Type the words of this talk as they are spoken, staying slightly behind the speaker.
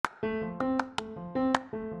Hey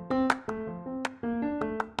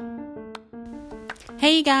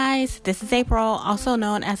you guys, this is April, also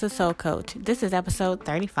known as the Soul Coach. This is episode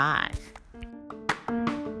 35.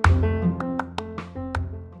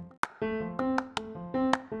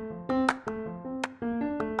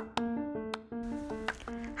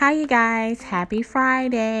 Hi you guys, happy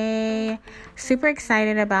Friday. Super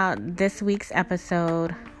excited about this week's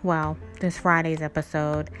episode, this Friday's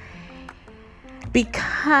episode,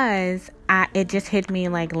 because it just hit me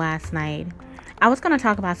like last night. I was going to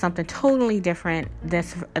talk about something totally different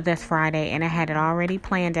this Friday, and I had it already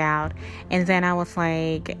planned out. And then I was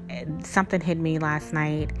like, something hit me last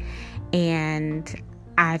night, and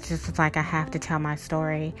I just was like, I have to tell my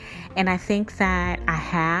story. And I think that I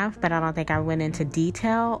have, but I don't think I went into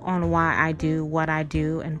detail on why I do what I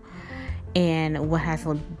do and what has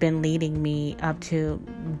been leading me up to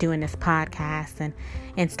doing this podcast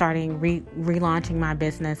and starting relaunching my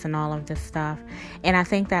business and all of this stuff. And I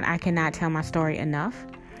think that I cannot tell my story enough.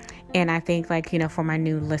 And I think for my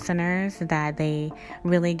new listeners that they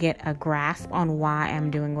really get a grasp on why I'm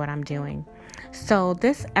doing what I'm doing. So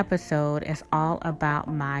this episode is all about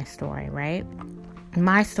my story, right?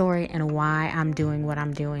 My story and why I'm doing what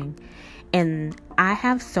I'm doing. And I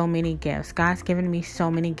have so many gifts. God's given me so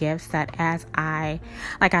many gifts that as I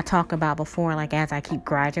talked about before, as I keep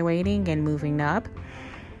graduating and moving up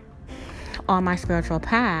on my spiritual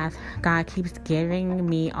path, God keeps giving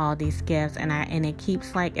me all these gifts, and it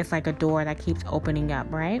keeps it's like a door that keeps opening up,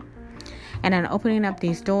 right? And then opening up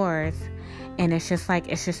these doors, and it's just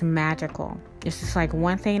magical. It's just like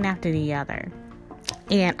one thing after the other.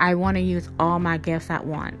 And I want to use all my gifts at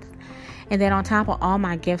once. And then on top of all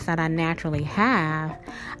my gifts that I naturally have,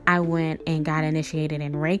 I went and got initiated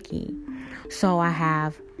in Reiki. So I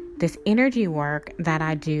have this energy work that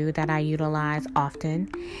I do that I utilize often.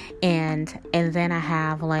 And then I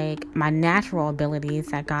have my natural abilities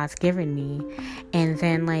that God's given me. And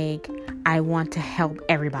then I want to help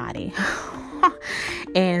everybody.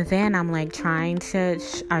 And then I'm trying to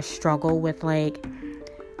struggle with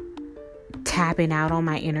tapping out on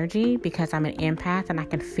my energy, because I'm an empath and I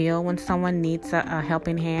can feel when someone needs a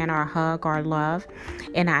helping hand or a hug or love,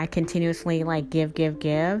 and I continuously give,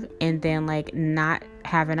 and then not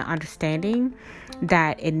having an understanding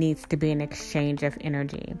that it needs to be an exchange of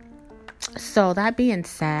energy. So that being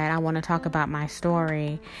said, I want to talk about my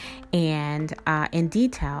story and in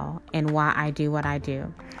detail and why I do what I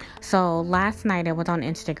do. So last night I was on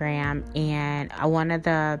Instagram, and one of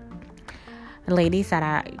the ladies that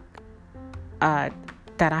I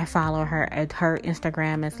follow, her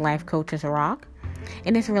Instagram is Life Coaches Rock.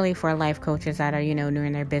 And it's really for life coaches that are,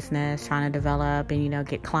 doing their business, trying to develop and,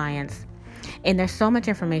 get clients. And there's so much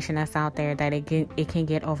information that's out there that it can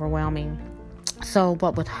get overwhelming. So,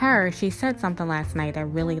 but with her, she said something last night that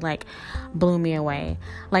really blew me away.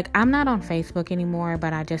 I'm not on Facebook anymore,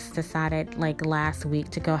 but I just decided last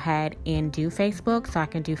week to go ahead and do Facebook so I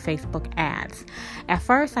can do Facebook ads. At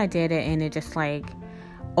first I did it, and it just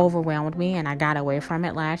overwhelmed me, and I got away from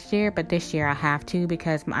it last year, but this year I have to,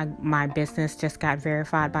 because my business just got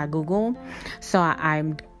verified by Google. So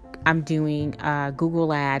I'm doing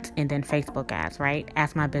Google ads and then Facebook ads, right?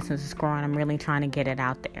 As my business is growing, I'm really trying to get it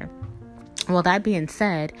out there. Well, that being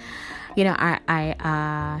said,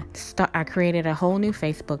 I created a whole new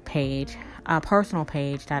Facebook page, a personal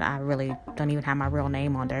page that I really don't even have my real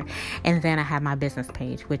name on there, and then I have my business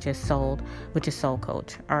page, which is Soul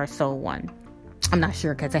Coach or Soul One. I'm not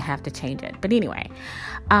sure because I have to change it. But anyway,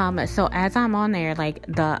 so as I'm on there,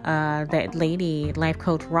 that lady, Life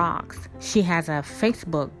Coach Rocks, she has a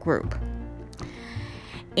Facebook group.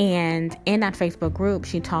 And in that Facebook group,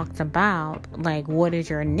 she talks about, what is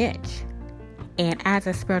your niche? And as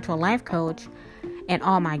a spiritual life coach and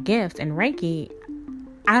all my gifts and Reiki,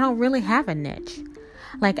 I don't really have a niche.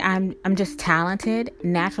 I'm just talented,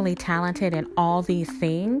 naturally talented in all these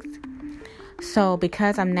things. So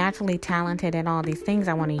because I'm naturally talented in all these things,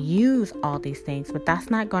 I want to use all these things, but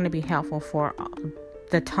that's not going to be helpful for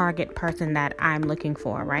the target person that I'm looking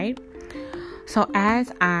for, right? So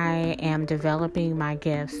as I am developing my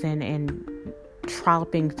gifts and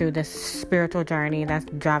trolloping through this spiritual journey that's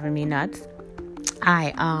driving me nuts,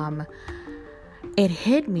 it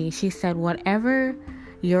hit me. She said, whatever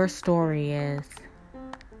your story is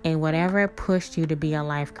and whatever pushed you to be a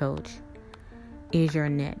life coach is your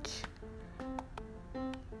niche.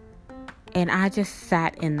 And I just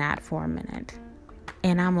sat in that for a minute.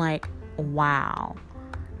 And I'm like, wow.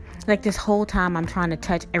 This whole time I'm trying to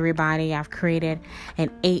touch everybody. I've created an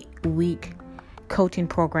 8-week coaching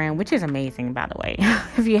program, which is amazing, by the way.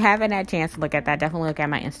 If you haven't had a chance to look at that, definitely look at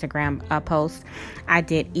my Instagram post. I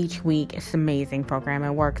did each week. It's an amazing program.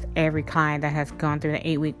 It works. Every client that has gone through the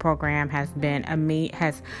 8-week program has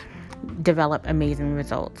developed amazing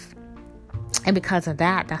results. And because of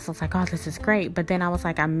that, that's what's like, oh, this is great. But then I was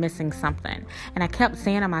like, I'm missing something. And I kept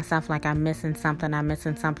saying to myself, like, I'm missing something.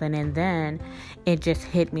 And then it just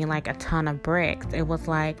hit me like a ton of bricks. It was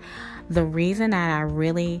like, the reason that I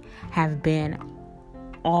really have been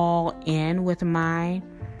all in with my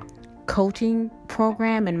coaching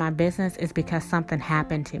program and my business is because something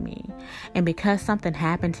happened to me. And because something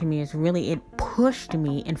happened to me is really, it pushed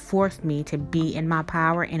me and forced me to be in my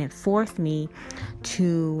power, and it forced me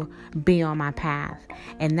to be on my path.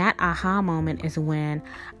 And that aha moment is when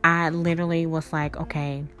I literally was like,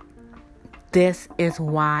 okay, this is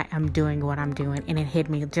why I'm doing what I'm doing. And it hit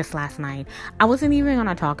me just last night. I wasn't even going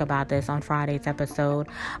to talk about this on Friday's episode,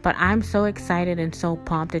 but I'm so excited and so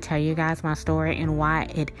pumped to tell you guys my story and why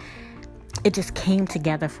it just came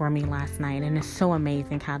together for me last night. And it's so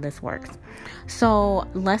amazing how this works. So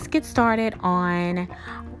let's get started on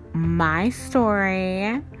my story.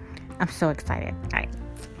 I'm so excited. All right.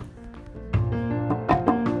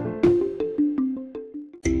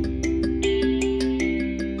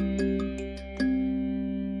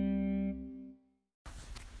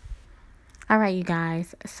 All right, you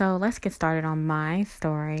guys. So let's get started on my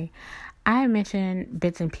story. I mentioned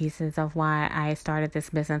bits and pieces of why I started this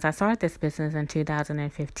business. I started this business in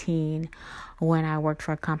 2015 when I worked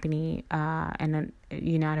for a company and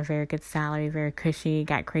had a very good salary, very cushy,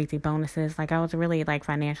 got crazy bonuses. Like, I was really, like,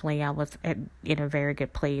 financially, I was in a very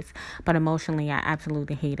good place, but emotionally, I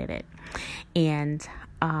absolutely hated it. And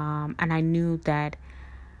I knew that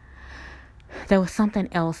there was something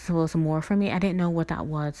else that was more for me. I didn't know what that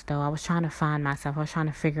was, though. I was trying to find myself. I was trying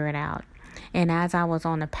to figure it out. And as I was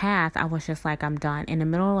on the path, I was just like, I'm done. In the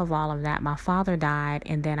middle of all of that, my father died,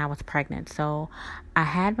 and then I was pregnant. So I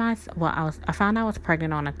found I was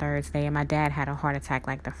pregnant on a Thursday, and my dad had a heart attack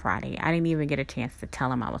like the Friday. I didn't even get a chance to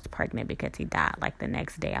tell him I was pregnant because he died like the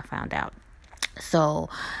next day I found out. So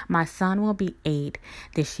my son will be 8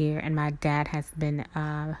 this year, and my dad has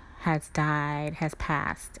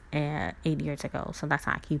passed 8 years ago. So that's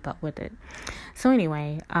how I keep up with it. So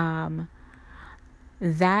anyway,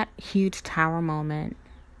 that huge tower moment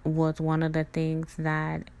was one of the things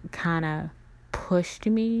that kind of pushed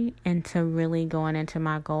me into really going into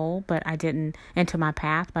my goal, into my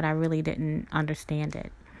path, but I really didn't understand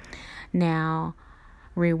it. Now,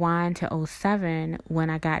 rewind to 2007 when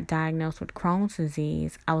I got diagnosed with Crohn's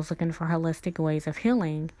disease. I was looking for holistic ways of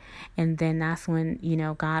healing, and then that's when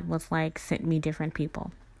God was like, sent me different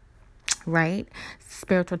people, right?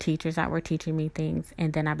 Spiritual teachers that were teaching me things,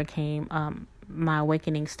 and then I became my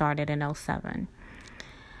awakening started in 2007.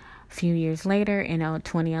 A few years later, in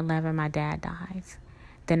 2011, my dad dies.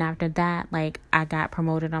 Then after that, like, I got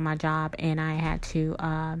promoted on my job, and I had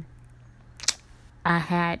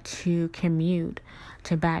to commute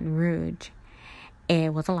to Baton Rouge.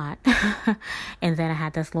 It was a lot. And then I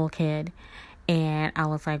had this little kid, and I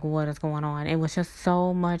was like, what is going on? It was just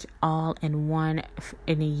so much all in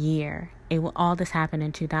a year. All this happened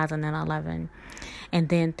in 2011. And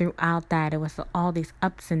then throughout that, it was all these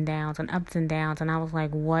ups and downs. And I was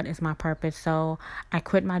like, what is my purpose? So I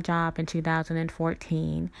quit my job in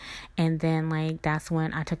 2014. And then, like, that's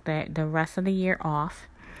when I took the rest of the year off.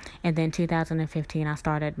 And then 2015, I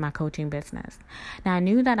started my coaching business. Now, I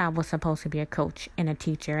knew that I was supposed to be a coach and a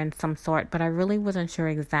teacher in some sort, but I really wasn't sure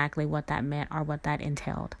exactly what that meant or what that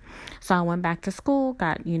entailed. So I went back to school,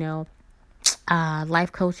 got,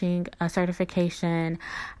 life coaching certification.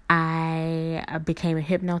 I became a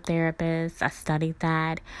hypnotherapist. I studied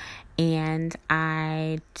that. And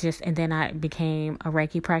then I became a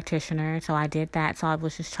Reiki practitioner. So I did that. So I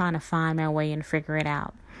was just trying to find my way and figure it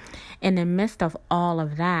out. In the midst of all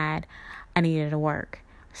of that, I needed to work.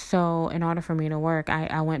 So in order for me to work,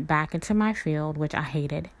 I went back into my field, which I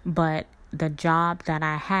hated. But the job that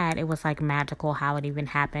I had, it was like magical how it even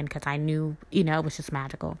happened, because I knew, it was just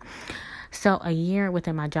magical. So a year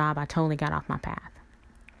within my job, I totally got off my path.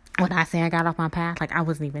 When I say I got off my path, like, I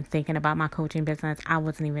wasn't even thinking about my coaching business. I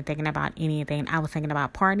wasn't even thinking about anything. I was thinking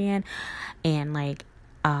about partying, and like,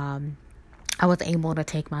 I was able to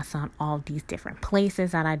take my son all these different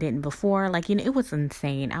places that I didn't before. Like, it was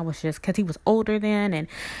insane. I was just, because he was older then, and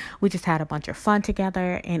we just had a bunch of fun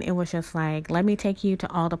together. And it was just like, let me take you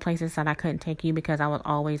to all the places that I couldn't take you because I was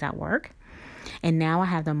always at work. And now I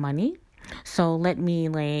have the money. So let me,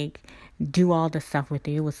 like, do all this stuff with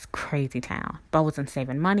you. It was crazy town. But I wasn't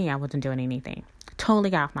saving money. I wasn't doing anything.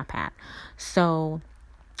 Totally got off my path. So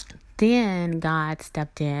then God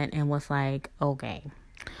stepped in and was like, okay,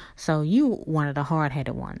 so you one of the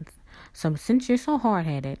hard-headed ones. So since you're so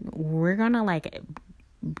hard-headed, we're going to like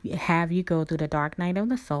have you go through the dark night of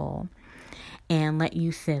the soul and let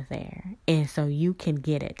you sit there. And so you can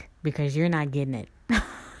get it because you're not getting it.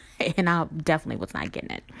 And I definitely was not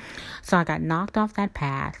getting it. So I got knocked off that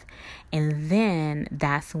path. And then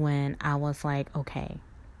that's when I was like, okay,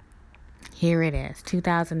 here it is,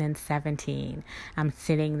 2017. I'm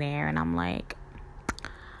sitting there and I'm like,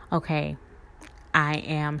 okay, I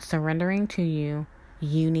am surrendering to you.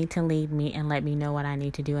 You need to lead me and let me know what I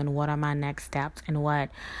need to do and what are my next steps and what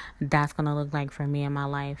that's going to look like for me in my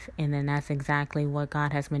life. And then that's exactly what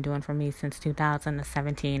God has been doing for me since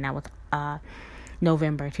 2017. That was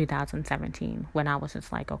November 2017 when I was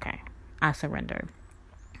just like, okay, I surrendered.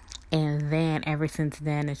 And then ever since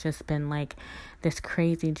then, it's just been like this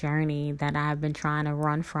crazy journey that I've been trying to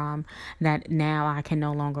run from that now I can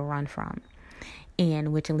no longer run from.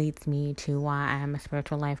 And which leads me to why I am a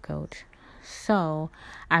spiritual life coach. So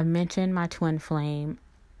I've mentioned my twin flame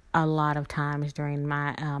a lot of times during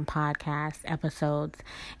my podcast episodes.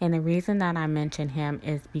 And the reason that I mention him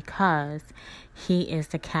is because he is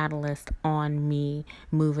the catalyst on me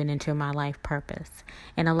moving into my life purpose.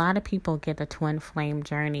 And a lot of people get the twin flame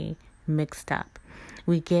journey mixed up.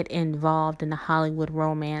 We get involved in the Hollywood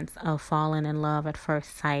romance of falling in love at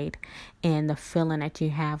first sight and the feeling that you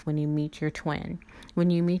have when you meet your twin. When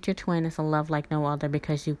you meet your twin, it's a love like no other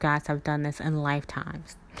because you guys have done this in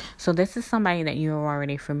lifetimes. So this is somebody that you're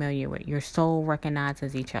already familiar with. Your soul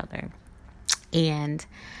recognizes each other. And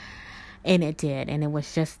it did. And it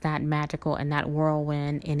was just that magical and that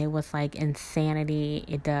whirlwind. And it was like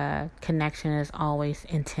insanity. The connection is always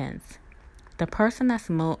intense. The person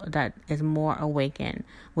that is more awakened,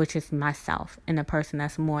 which is myself, and the person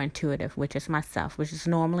that's more intuitive, which is myself, which is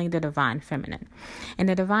normally the divine feminine. And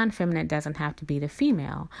the divine feminine doesn't have to be the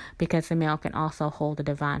female because the male can also hold the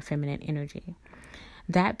divine feminine energy.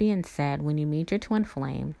 That being said, when you meet your twin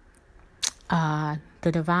flame,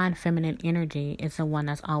 the divine feminine energy is the one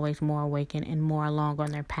that's always more awakened and more along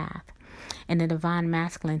on their path. And the divine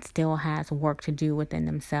masculine still has work to do within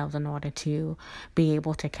themselves in order to be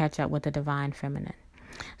able to catch up with the divine feminine.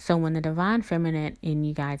 So when the divine feminine and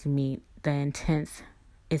you guys meet, the intense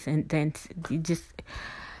is intense.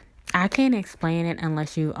 I can't explain it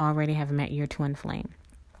unless you already have met your twin flame.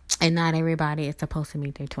 And not everybody is supposed to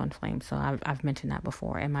meet their twin flame. So I've mentioned that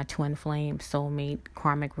before in my twin flame soulmate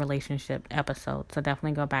karmic relationship episode. So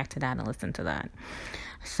definitely go back to that and listen to that.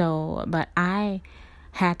 So, but I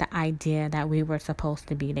had the idea that we were supposed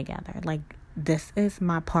to be together. Like, this is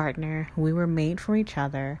my partner. We were made for each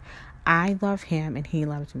other. I love him and he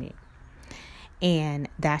loves me. And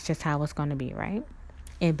that's just how it's going to be, right?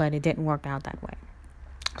 But it didn't work out that way.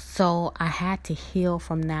 So I had to heal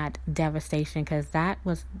from that devastation because that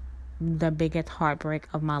was the biggest heartbreak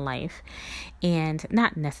of my life. And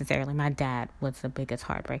not necessarily my dad was the biggest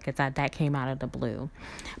heartbreak because that came out of the blue.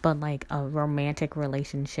 But like a romantic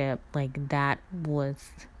relationship, like that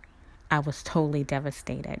I was totally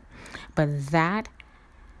devastated. But that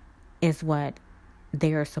is what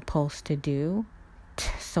they are supposed to do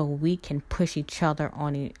so we can push each other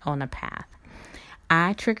on a path.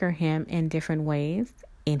 I trigger him in different ways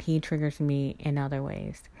and he triggers me in other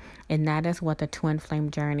ways. And that is what the twin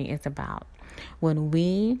flame journey is about. When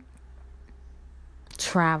we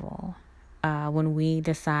travel, when we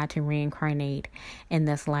decide to reincarnate in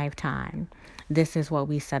this lifetime, this is what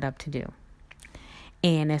we set up to do.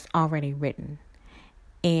 And it's already written.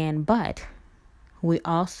 But we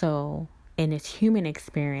also, in this human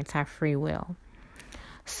experience, have free will.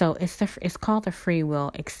 So it's called the free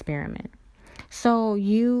will experiment. So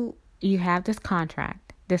you have this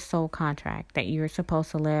contract, this soul contract that you're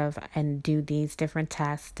supposed to live and do these different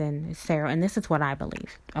tests and this is what I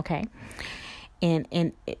believe, okay?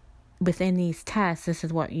 And within these tests, this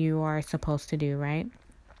is what you are supposed to do, right?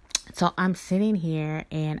 So I'm sitting here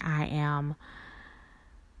and I am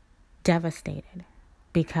devastated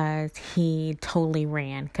because he totally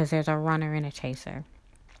ran because there's a runner and a chaser.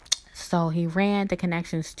 So he ran. The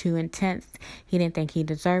connection's too intense. He didn't think he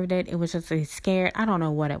deserved it. It was just he's scared. I don't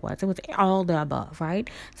know what it was. It was all the above, right?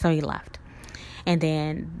 So he left. And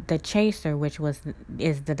then the chaser, which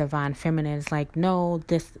is the divine feminine, is like, no,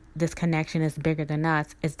 this connection is bigger than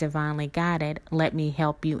us. It's divinely guided. Let me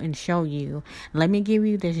help you and show you. Let me give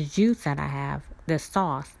you this juice that I have. this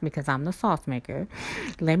sauce because I'm the sauce maker.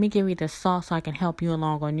 Let me give you the sauce so I can help you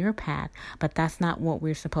along on your path. But that's not what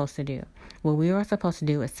we're supposed to do. What we are supposed to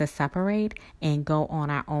do is to separate and go on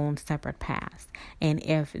our own separate paths. And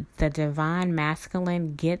if the divine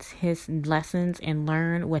masculine gets his lessons and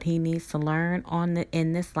learn what he needs to learn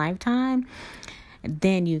in this lifetime,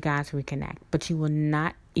 then you guys reconnect. But you will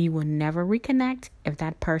never reconnect if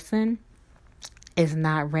that person is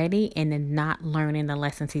not ready and is not learning the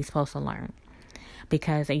lessons he's supposed to learn.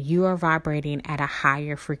 Because you are vibrating at a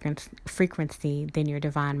higher frequency than your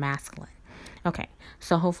divine masculine. Okay,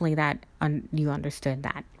 so hopefully that you understood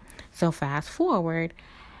that. So fast forward,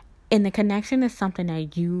 and the connection is something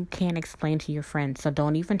that you can't explain to your friends, so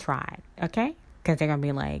don't even try it, okay? Because they're going to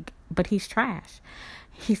be like, but he's trash.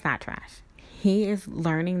 He's not trash. He is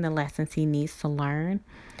learning the lessons he needs to learn.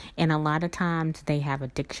 And a lot of times they have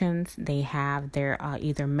addictions. They're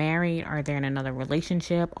either married or they're in another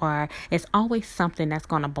relationship, or it's always something that's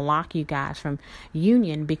going to block you guys from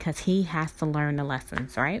union because he has to learn the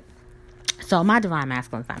lessons, right? So my divine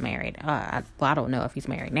masculine's not married. Well, I don't know if he's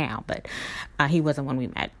married now, but he wasn't when we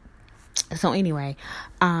met. So anyway,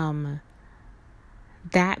 that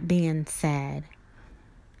being said,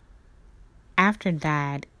 after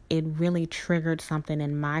that, it really triggered something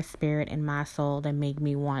in my spirit and my soul that made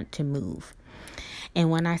me want to move. And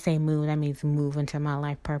when I say move, that means move into my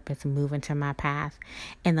life purpose, move into my path.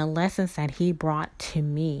 And the lessons that he brought to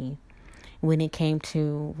me when it came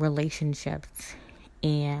to relationships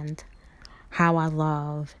and how I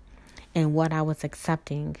love and what I was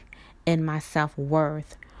accepting in my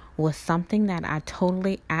self-worth was something that I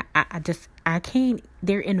totally, I can't,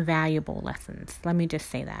 they're invaluable lessons. Let me just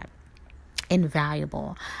say that.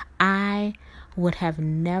 Invaluable. I would have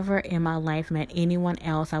never in my life met anyone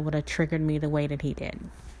else that would have triggered me the way that he did.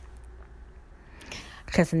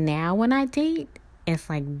 Because now when I date, it's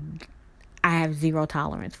like I have zero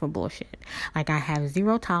tolerance for bullshit. Like I have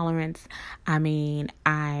zero tolerance. I mean,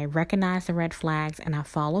 I recognize the red flags and I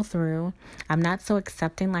follow through. I'm not so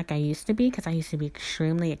accepting like I used to be, because I used to be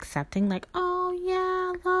extremely accepting. Like, oh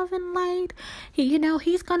yeah, love and light.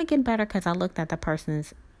 He's going to get better, because I looked at the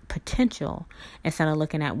person's potential instead of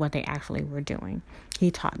looking at what they actually were doing.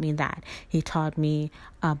 He taught me that. He taught me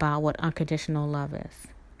about what unconditional love is.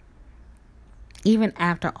 Even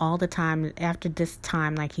after all the time, after this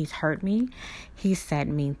time, like he's hurt me, he said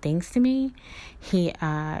mean things to me. He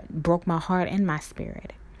broke my heart and my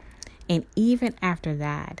spirit. And even after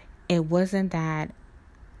that, it wasn't that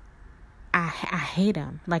I hate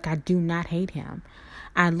him. Like, I do not hate him.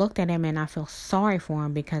 I looked at him and I feel sorry for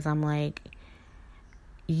him, because I'm like,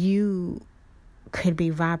 you could be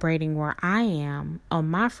vibrating where I am on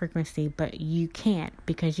my frequency, but you can't,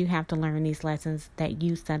 because you have to learn these lessons that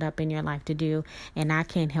you set up in your life to do, and I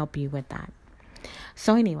can't help you with that.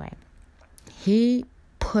 So anyway, he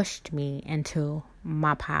pushed me into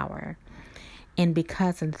my power. And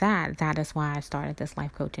because of that, that is why I started this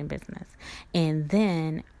life coaching business. And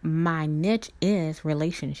then my niche is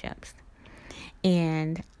relationships.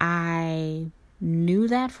 And I knew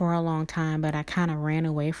that for a long time, but I kind of ran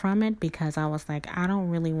away from it, because I was like, I don't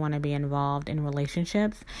really want to be involved in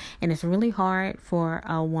relationships. And it's really hard for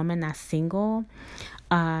a woman that's single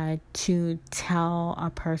to tell a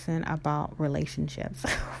person about relationships,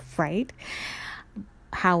 right?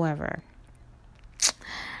 However,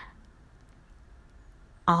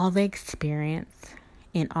 all the experience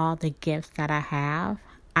and all the gifts that I have,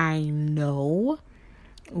 I know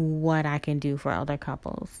what I can do for other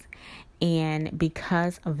couples. And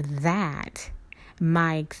because of that,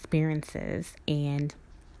 my experiences and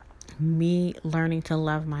me learning to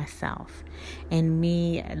love myself and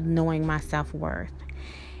me knowing my self-worth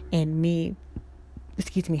and me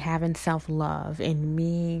having self-love and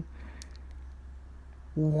me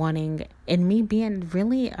wanting and me being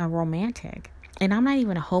really a romantic. And I'm not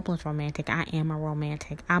even a hopeless romantic. I am a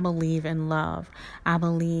romantic. I believe in love. I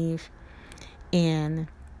believe in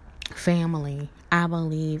family. I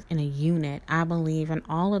believe in a unit. I believe in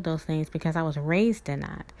all of those things because I was raised in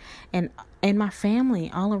that. And my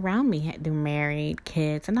family all around me, they're married,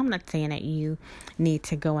 kids. And I'm not saying that you need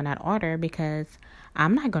to go in that order, because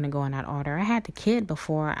I'm not going to go in that order. I had the kid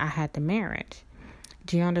before I had the marriage.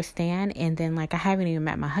 Do you understand? And then, I haven't even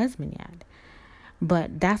met my husband yet.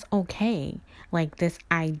 But that's okay. Like, this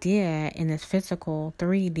idea in this physical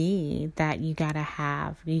 3D that you got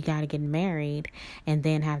to get married and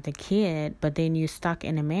then have the kid, but then you're stuck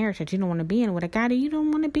in a marriage that you don't want to be in with a guy that you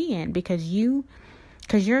don't want to be in, because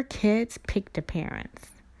your kids pick the parents.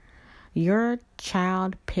 Your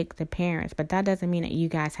child picked the parents, but that doesn't mean that you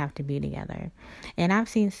guys have to be together. And I've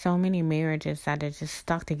seen so many marriages that are just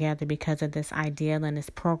stuck together because of this ideal and this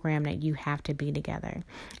program that you have to be together.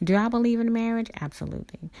 Do I believe in marriage?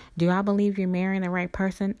 Absolutely. Do I believe you're marrying the right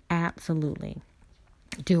person? Absolutely.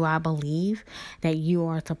 Do I believe that you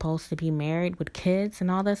are supposed to be married with kids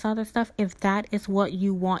and all this other stuff? If that is what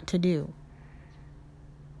you want to do.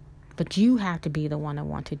 But you have to be the one that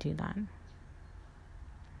want to do that.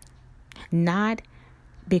 Not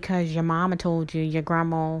because your mama told you, your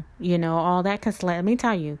grandma, all that. Because let me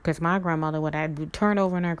tell you, because my grandmother would have turned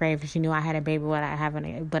over in her grave if she knew I had a baby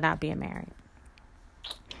without being married.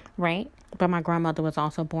 Right? But my grandmother was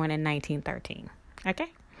also born in 1913. Okay?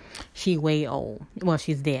 She way old. Well,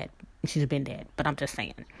 she's dead. She's been dead. But I'm just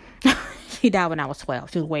saying. She died when I was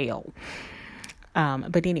 12. She was way old.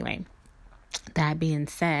 But anyway, that being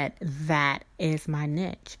said, that is my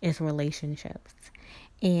niche, is relationships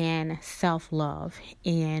and self-love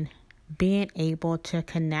and being able to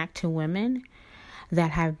connect to women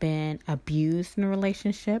that have been abused in a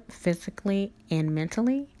relationship physically and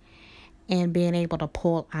mentally, and being able to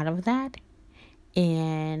pull out of that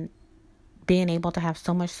and being able to have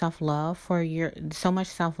so much self-love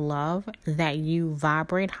that you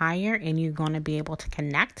vibrate higher and you're going to be able to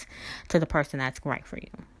connect to the person that's right for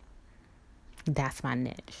you. That's my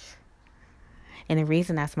niche. And the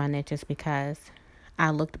reason that's my niche is because I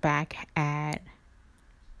looked back at,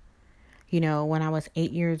 when I was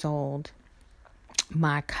 8 years old,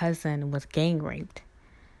 my cousin was gang raped.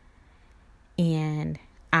 And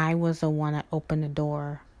I was the one that opened the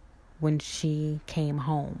door when she came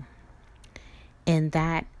home. And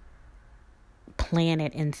that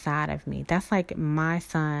planted inside of me. That's like my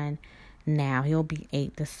son now. He'll be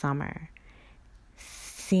 8 this summer.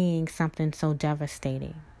 Seeing something so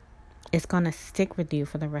devastating. It's going to stick with you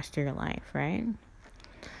for the rest of your life, right?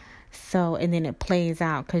 So, and then it plays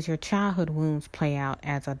out because your childhood wounds play out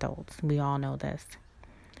as adults. We all know this.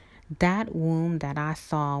 That wound that I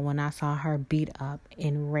saw when I saw her beat up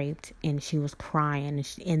and raped and she was crying,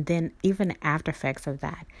 and then even the after effects of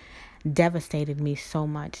that devastated me so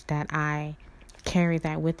much that I carried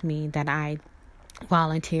that with me, that I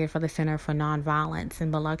volunteered for the Center for Nonviolence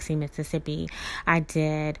in Biloxi, Mississippi. I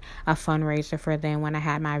did a fundraiser for them when I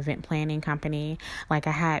had my event planning company. Like,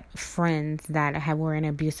 I had friends that were in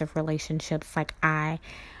abusive relationships. Like, I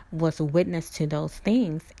was witness to those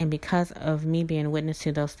things. And because of me being witness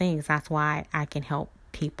to those things, that's why I can help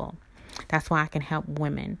people. That's why I can help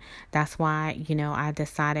women. That's why, I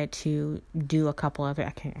decided to do a couple other,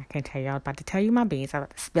 I can't tell you, I was about to tell you my beans. I'm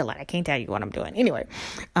about to spill it. I can't tell you what I'm doing. Anyway,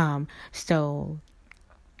 so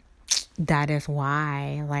that is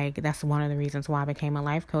why, that's one of the reasons why I became a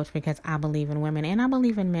life coach, because I believe in women and I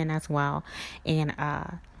believe in men as well. And,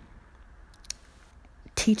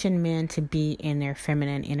 teaching men to be in their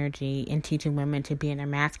feminine energy and teaching women to be in their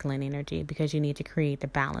masculine energy, because you need to create the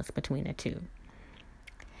balance between the two.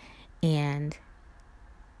 And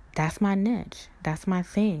that's my niche. That's my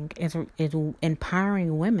thing, is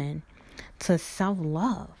empowering women to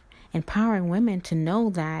self-love, empowering women to know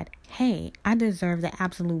that, hey, I deserve the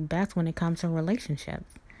absolute best when it comes to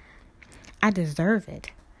relationships. I deserve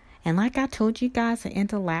it. And like I told you guys at the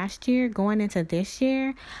end of last year, going into this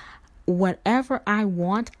year, whatever I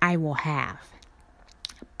want, I will have.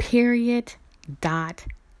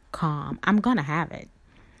 .com. I'm going to have it.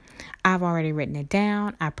 I've already written it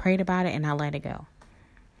down. I prayed about it and I let it go.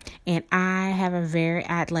 And I have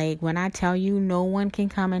when I tell you, no one can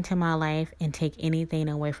come into my life and take anything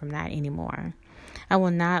away from that anymore. I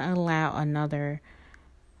will not allow another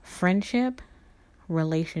friendship,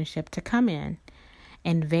 relationship to come in,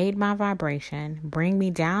 invade my vibration, bring me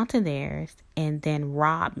down to theirs, and then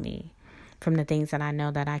rob me from the things that I know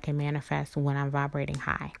that I can manifest when I'm vibrating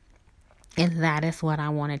high. And that is what I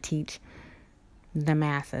want to teach the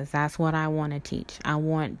masses. That's what I want to teach. I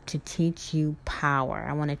want to teach you power.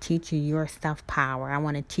 I want to teach you your self-power. I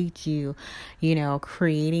want to teach you,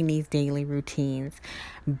 creating these daily routines,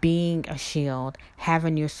 being a shield,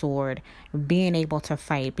 having your sword, being able to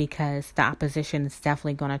fight, because the opposition is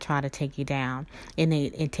definitely going to try to take you down. And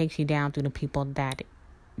it takes you down through the people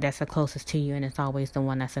that's the closest to you, and it's always the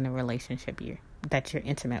one that's in a relationship that you're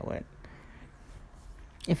intimate with.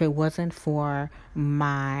 If it wasn't for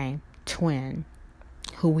my twin,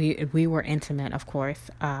 who we were intimate, of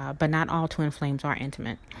course, but not all twin flames are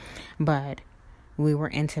intimate, but we were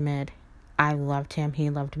intimate. I loved him. He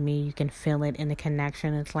loved me. You can feel it in the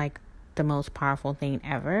connection. It's like the most powerful thing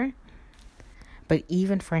ever. But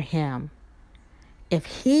even for him, if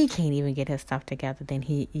he can't even get his stuff together, then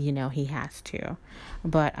he has to.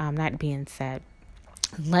 But that being said,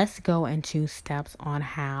 let's go into steps on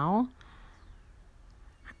how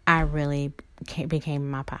I really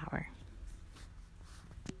became my power.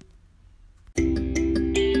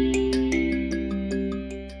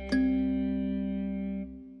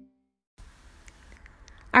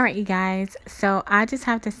 All right, you guys. So I just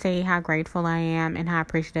have to say how grateful I am and how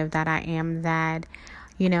appreciative that I am that,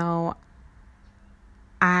 you know,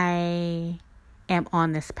 I am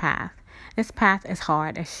on this path. This path is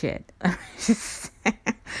hard as shit. Let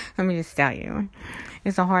me just tell you.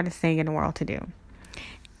 It's the hardest thing in the world to do.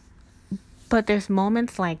 But there's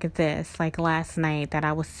moments like this, like last night, that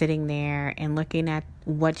I was sitting there and looking at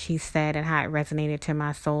what she said and how it resonated to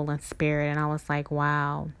my soul and spirit. And I was like,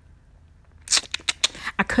 wow.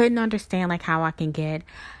 I couldn't understand like how I can get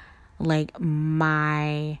like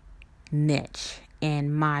my niche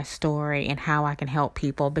and my story and how I can help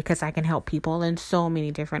people, because I can help people in so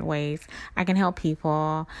many different ways. I can help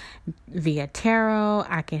people via tarot.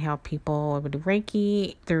 I can help people with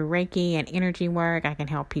through Reiki and energy work. I can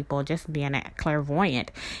help people just being a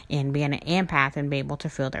clairvoyant and being an empath and be able to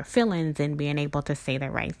feel their feelings and being able to say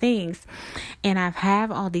the right things. And I've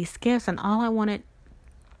have all these gifts, and all I wanted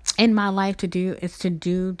in my life to do is to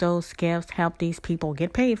do those gifts, help these people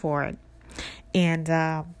get paid for it, and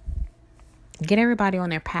get everybody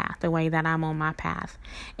on their path the way that I'm on my path,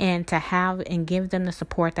 and to have and give them the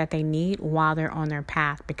support that they need while they're on their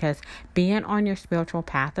path, because being on your spiritual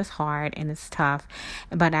path is hard and it's tough,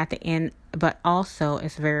 but at the end, but also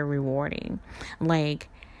it's very rewarding. Like,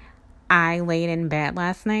 I laid in bed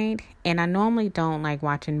last night, and I normally don't like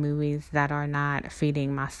watching movies that are not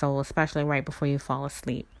feeding my soul, especially right before you fall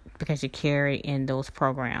asleep, because you carry in those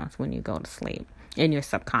programs when you go to sleep in your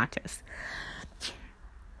subconscious.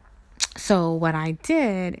 So what I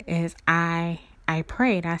did is I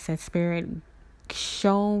prayed. I said, Spirit,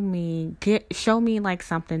 show me like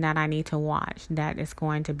something that I need to watch that is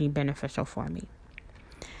going to be beneficial for me.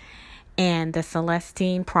 And the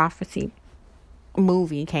Celestine Prophecy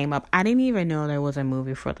movie came up. I didn't even know there was a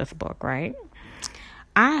movie for this book, right?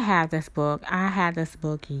 I had this book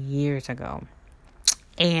years ago.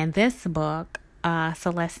 And this book,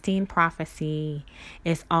 Celestine Prophecy,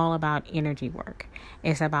 is all about energy work.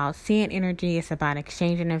 It's about seeing energy. It's about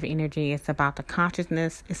exchanging of energy. It's about the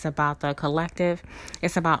consciousness. It's about the collective.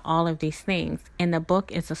 It's about all of these things. And the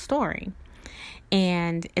book is a story.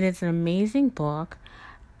 And it is an amazing book.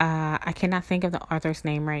 I cannot think of the author's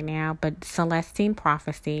name right now, but Celestine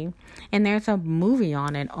Prophecy. And there's a movie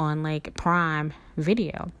on it on like Prime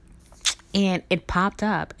Video. And it popped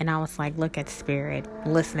up, and I was like, look at Spirit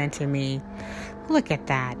listening to me. Look at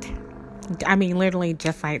that. I mean, literally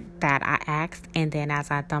just like that, I asked, and then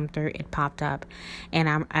as I thumbed through, it popped up, and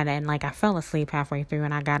I fell asleep halfway through,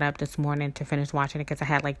 and I got up this morning to finish watching it because I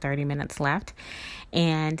had like 30 minutes left,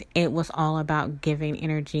 and it was all about giving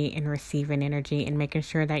energy and receiving energy and making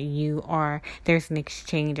sure that there's an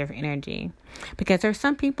exchange of energy, because there's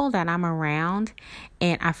some people that I'm around,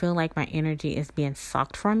 and I feel like my energy is being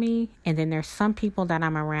sucked from me, and then there's some people that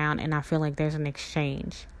I'm around, and I feel like there's an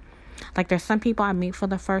exchange. Like, there's some people I meet for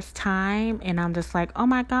the first time, and I'm just like, oh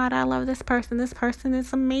my God, I love this person. This person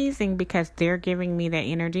is amazing, because they're giving me the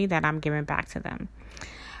energy that I'm giving back to them.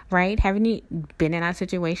 Right? Haven't you been in a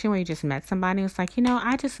situation where you just met somebody who's like,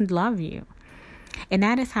 I just love you? And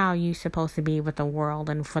that is how you're supposed to be with the world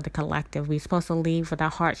and for the collective. We're supposed to leave with our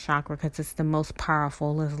heart chakra, because it's the most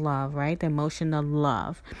powerful is love, right? The emotion of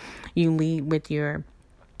love. You lead with your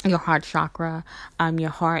heart chakra, your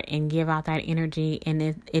heart, and give out that energy, and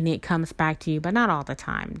it comes back to you, but not all the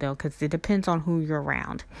time though, because it depends on who you're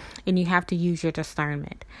around, and you have to use your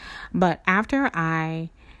discernment. But after I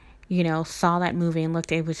saw that movie and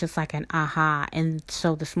looked, it was just like an aha. And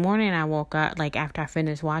so this morning I woke up, like after I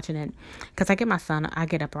finished watching it, because I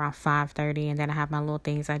get up around 5:30, and then I have my little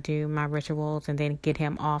things I do, my rituals, and then get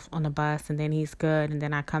him off on the bus, and then he's good, and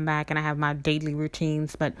then I come back and I have my daily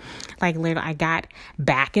routines. But like literally, I got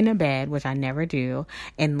back into bed, which I never do,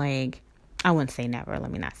 and like, I wouldn't say never.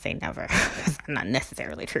 Let me not say never. It's not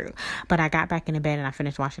necessarily true. But I got back into bed and I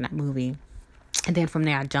finished watching that movie. And then from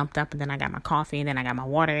there, I jumped up, and then I got my coffee, and then I got my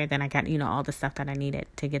water, and then I got, all the stuff that I needed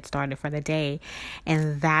to get started for the day.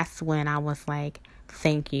 And that's when I was like,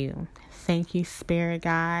 thank you. Thank you, Spirit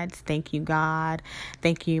Guides. Thank you, God.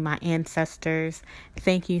 Thank you, my ancestors.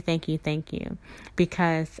 Thank you, thank you, thank you.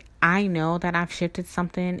 Because I know that I've shifted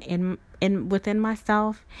something in within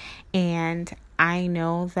myself, and I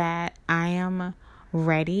know that I am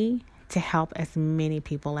ready to help as many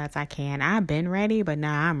people as I can. I've been ready, but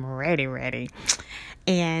now I'm ready.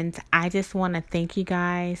 And I just want to thank you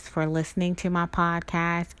guys for listening to my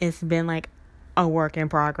podcast. It's been like a work in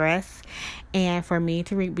progress. And for me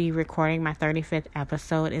to be recording my 35th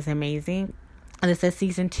episode is amazing. This is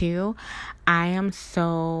season 2. I am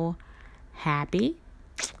so happy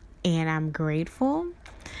and I'm grateful.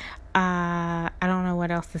 I don't know what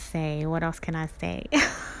else to say. What else can I say?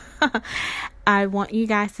 I want you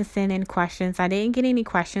guys to send in questions. I didn't get any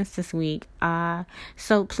questions this week.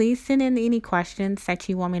 So please send in any questions that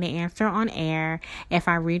you want me to answer on air. If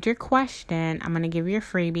I read your question, I'm going to give you a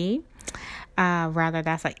freebie. Rather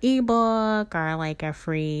that's an ebook or like a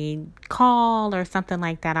free call or something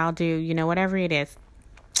like that. I'll do, whatever it is,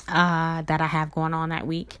 that I have going on that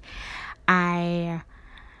week.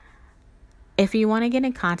 If you want to get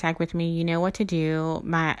in contact with me, you know what to do.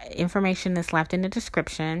 My information is left in the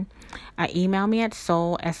description. Email me at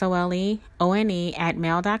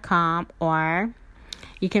soleone@mail.com, or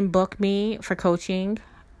you can book me for coaching.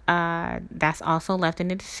 That's also left in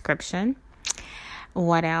the description.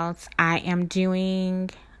 What else? I am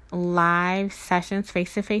doing live sessions,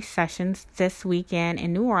 face-to-face sessions this weekend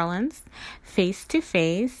in New Orleans,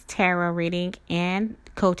 face-to-face tarot reading and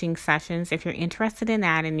coaching sessions. If you're interested in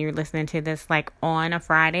that and you're listening to this like on a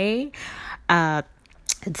Friday,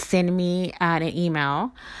 send me an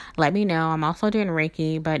email. Let me know. I'm also doing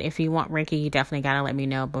Reiki, but if you want Reiki, you definitely got to let me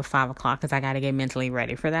know before 5 o'clock because I got to get mentally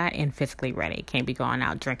ready for that and physically ready. Can't be going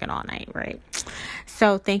out drinking all night, right?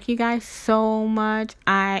 So thank you guys so much.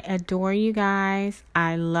 I adore you guys.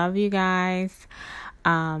 I love you guys.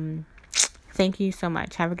 Thank you so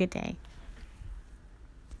much. Have a good day.